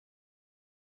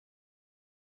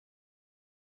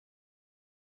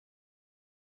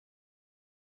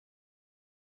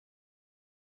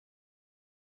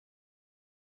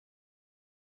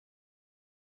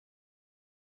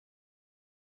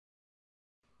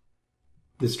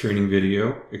This training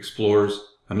video explores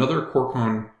another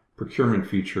Corecon procurement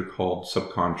feature called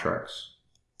subcontracts.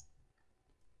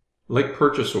 Like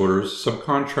purchase orders,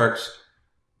 subcontracts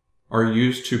are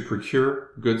used to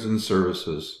procure goods and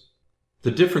services.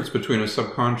 The difference between a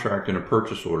subcontract and a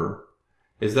purchase order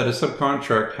is that a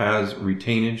subcontract has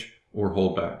retainage or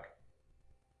holdback.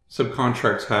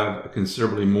 Subcontracts have a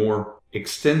considerably more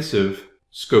extensive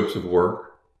scopes of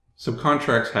work.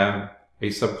 Subcontracts have a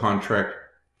subcontract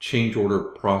change order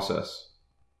process.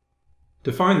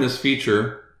 To find this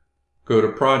feature, go to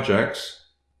Projects,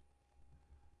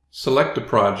 select a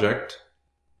project,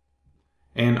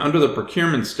 and under the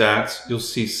Procurement stats, you'll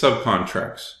see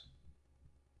Subcontracts.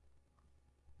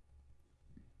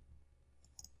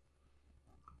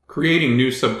 Creating new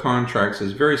subcontracts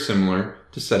is very similar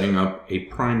to setting up a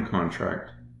prime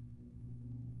contract.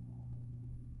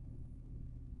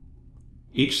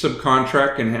 Each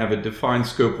subcontract can have a defined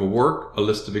scope of work, a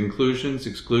list of inclusions,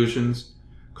 exclusions,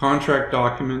 contract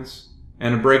documents,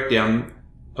 and a breakdown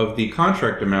of the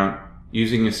contract amount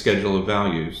using a schedule of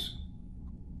values.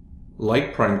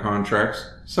 Like prime contracts,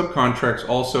 subcontracts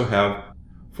also have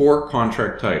 4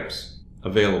 contract types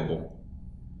available: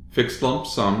 fixed lump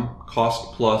sum,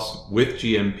 cost plus with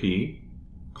GMP,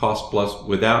 cost plus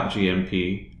without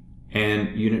GMP,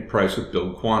 and unit price with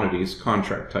billed quantities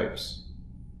contract types.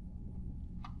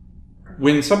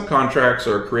 When subcontracts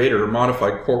are created or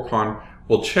modified, Corecon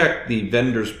will check the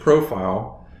vendor's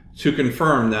profile to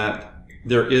confirm that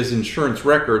there is insurance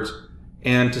records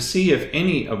and to see if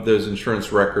any of those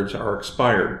insurance records are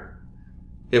expired.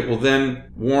 It will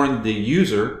then warn the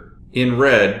user in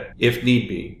red if need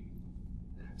be.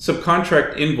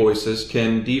 Subcontract invoices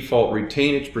can default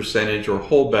retainage percentage or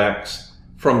holdbacks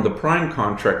from the prime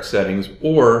contract settings,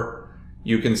 or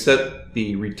you can set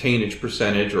the retainage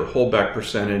percentage or holdback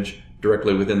percentage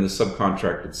directly within the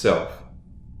subcontract itself.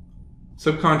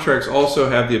 Subcontracts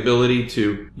also have the ability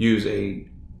to use a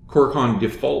Corecon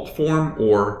default form,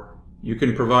 or you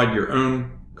can provide your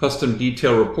own custom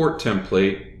detail report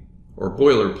template or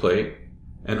boilerplate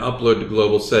and upload to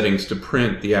global settings to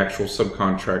print the actual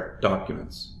subcontract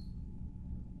documents.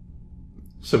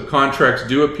 Subcontracts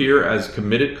do appear as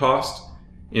committed cost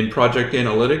in project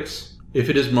analytics if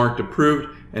it is marked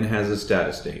approved and has a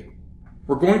status date.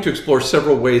 We're going to explore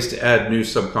several ways to add new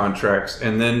subcontracts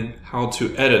and then how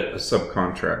to edit a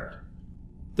subcontract.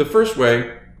 The first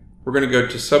way, we're going to go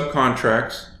to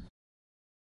Subcontracts,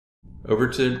 over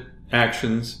to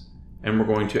Actions, and we're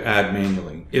going to add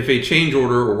manually. If a change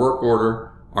order or work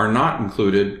order are not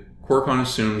included, Corecon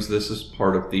assumes this is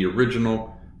part of the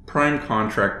original prime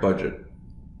contract budget.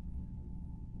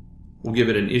 We'll give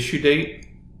it an issue date.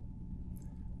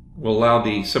 We'll allow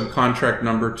the subcontract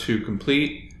number to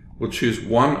complete. We'll choose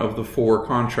one of the 4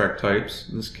 contract types,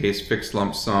 in this case fixed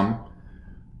lump sum.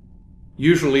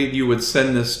 Usually you would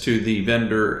send this to the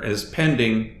vendor as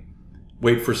pending,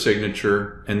 wait for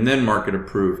signature, and then mark it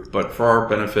approved. But for our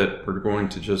benefit, we're going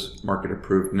to just mark it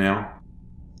approved now,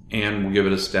 and we'll give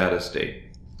it a status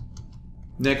date.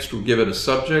 Next, we'll give it a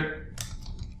subject.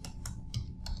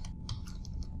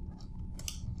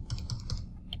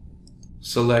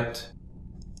 Select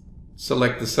the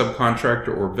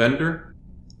subcontractor or vendor,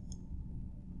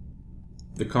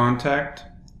 the contact,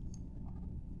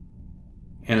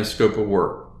 and a scope of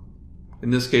work. In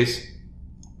this case,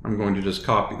 I'm going to just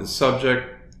copy the subject.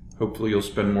 Hopefully you'll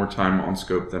spend more time on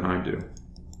scope than I do.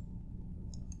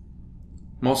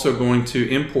 I'm also going to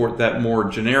import that more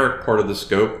generic part of the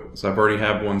scope, as I've already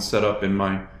have one set up in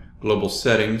my global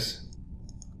settings,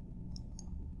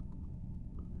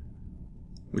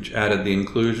 which added the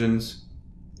inclusions,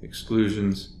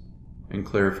 exclusions, and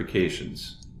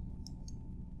clarifications.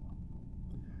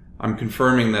 I'm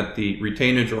confirming that the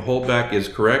retainage or holdback is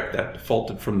correct. That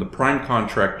defaulted from the prime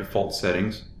contract default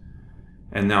settings.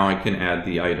 And now I can add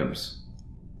the items.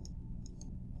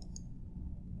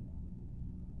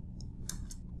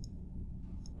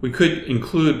 We could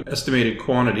include estimated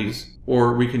quantities,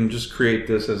 or we can just create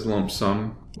this as lump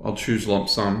sum. I'll choose lump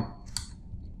sum.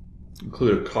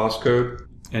 Include a cost code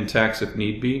and tax if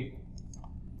need be.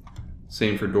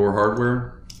 Same for door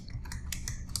hardware.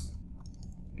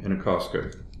 And a cost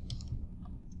code.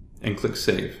 And click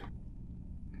Save.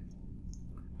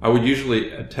 I would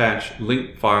usually attach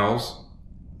link files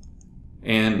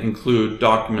and include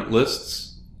document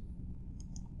lists.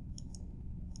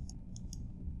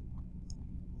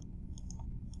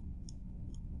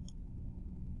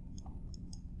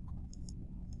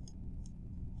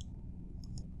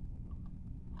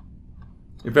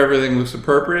 If everything looks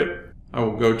appropriate, I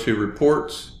will go to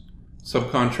Reports,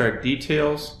 Subcontract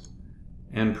Details,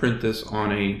 and print this on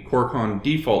a Corecon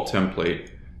default template.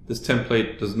 this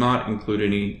template does not include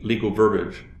any legal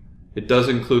verbiage. It does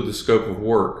include the scope of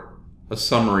work, a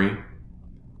summary,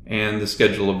 and the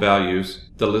schedule of values,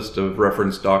 the list of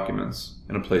reference documents,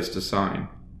 and a place to sign.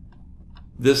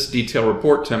 This detail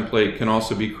report template can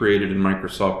also be created in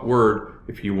Microsoft Word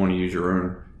if you want to use your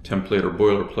own template or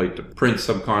boilerplate to print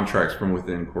subcontracts from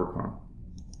within Corecon.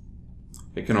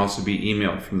 It can also be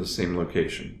emailed from the same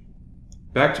location.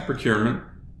 Back to procurement,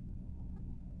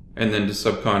 and then to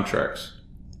subcontracts.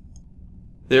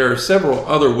 There are several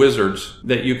other wizards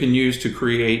that you can use to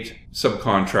create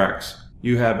subcontracts.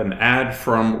 You have an add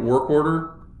from work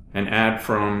order, an add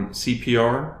from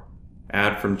CPR,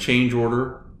 add from change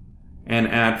order, and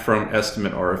add from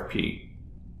estimate RFP.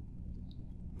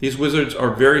 These wizards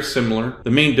are very similar,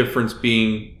 the main difference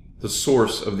being the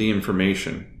source of the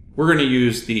information. We're going to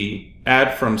use the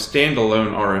add from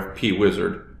standalone RFP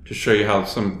wizard to show you how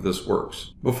some of this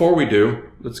works. Before we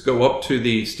do, let's go up to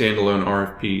the standalone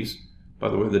RFPs. By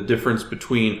the way, the difference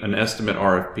between an estimate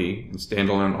RFP and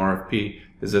standalone RFP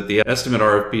is that the estimate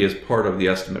RFP is part of the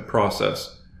estimate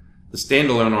process. The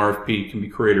standalone RFP can be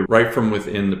created right from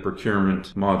within the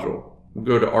procurement module. We'll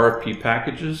go to RFP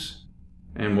packages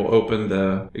and we'll open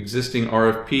the existing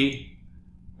RFP.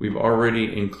 We've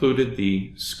already included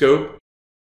the scope,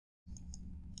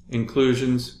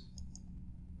 inclusions,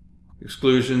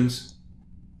 exclusions,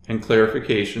 and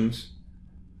clarifications.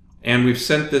 And we've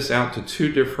sent this out to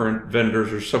 2 different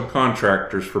vendors or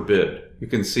subcontractors for bid. You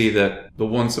can see that the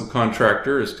one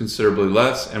subcontractor is considerably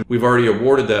less, and we've already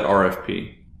awarded that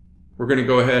RFP. We're going to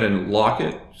go ahead and lock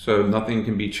it so nothing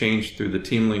can be changed through the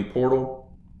TeamLink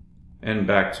portal, and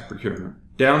back to procurement.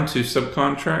 Down to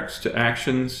subcontracts, to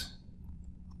actions,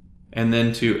 and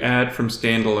then to add from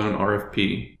standalone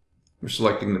RFP. We're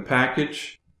selecting the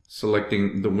package,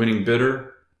 selecting the winning bidder,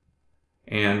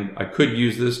 and I could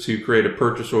use this to create a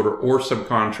purchase order or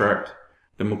subcontract.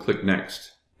 Then we'll click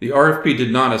next. The RFP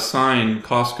did not assign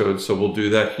cost codes, so we'll do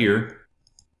that here.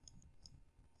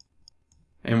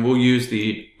 And we'll use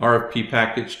the RFP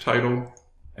package title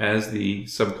as the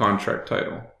subcontract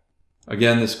title.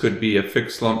 Again, this could be a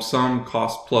fixed lump sum,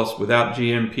 cost plus without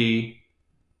GMP,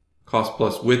 cost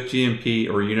plus with GMP,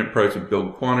 or unit price of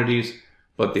billed quantities.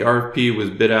 But the RFP was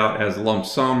bid out as lump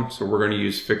sum, so we're going to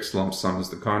use fixed lump sum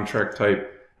as the contract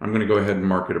type. I'm going to go ahead and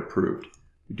mark it approved.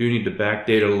 You do need to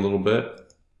backdate it a little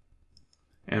bit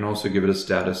and also give it a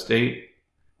status date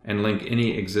and link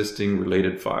any existing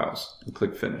related files and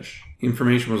click finish.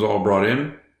 Information was all brought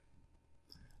in.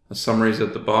 A summary is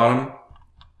at the bottom.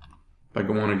 If I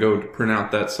want to go to print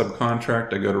out that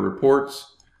subcontract, I go to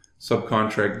reports,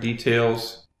 subcontract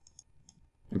details,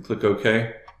 and click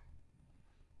OK.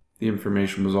 The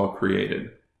information was all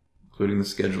created, including the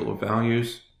schedule of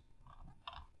values.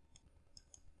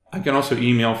 I can also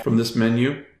email from this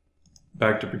menu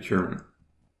back to procurement.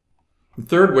 The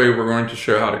third way we're going to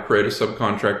show how to create a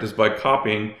subcontract is by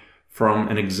copying from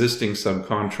an existing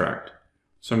subcontract.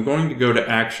 So I'm going to go to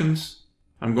Actions.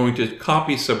 I'm going to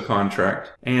copy subcontract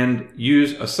and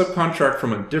use a subcontract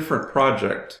from a different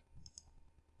project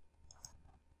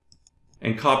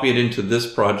and copy it into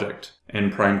this project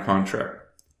and prime contract.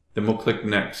 Then we'll click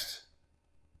Next.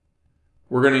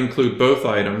 We're going to include both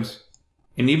items,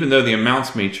 and even though the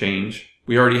amounts may change,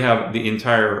 we already have the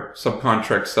entire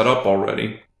subcontract set up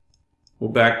already.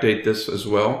 We'll backdate this as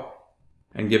well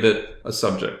and give it a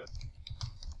subject.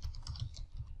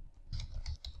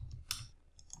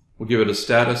 We'll give it a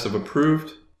status of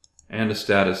approved and a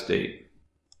status date,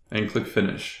 and click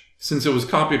Finish. Since it was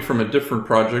copied from a different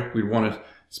project, we want to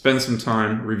spend some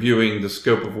time reviewing the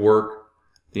scope of work,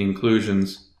 the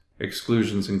inclusions,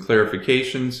 exclusions, and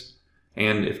clarifications,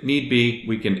 and if need be,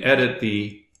 we can edit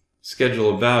the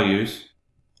schedule of values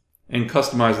and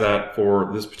customize that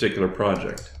for this particular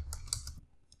project.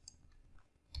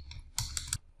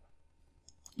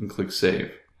 And click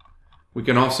Save. We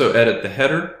can also edit the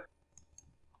header.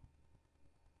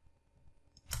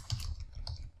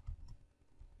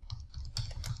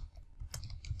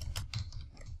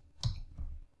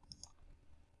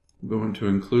 Go into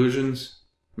inclusions,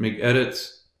 make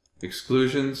edits,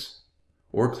 exclusions,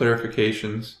 or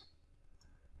clarifications.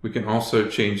 We can also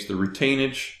change the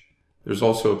retainage. There's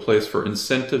also a place for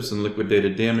incentives and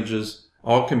liquidated damages.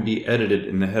 All can be edited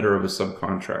in the header of a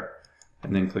subcontract.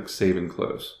 And then click Save and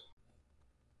Close.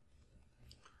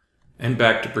 And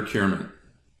back to procurement.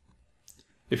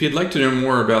 If you'd like to know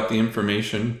more about the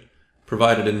information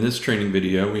provided in this training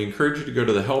video, we encourage you to go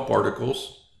to the Help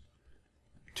articles,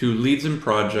 to Leads and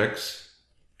Projects,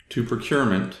 to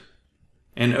Procurement,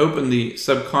 and open the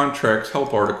Subcontracts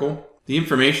Help article. The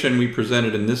information we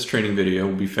presented in this training video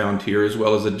will be found here, as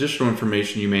well as additional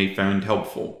information you may find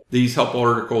helpful. These help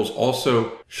articles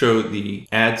also show the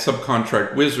Add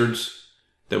Subcontract wizards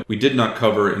that we did not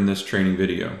cover in this training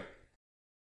video.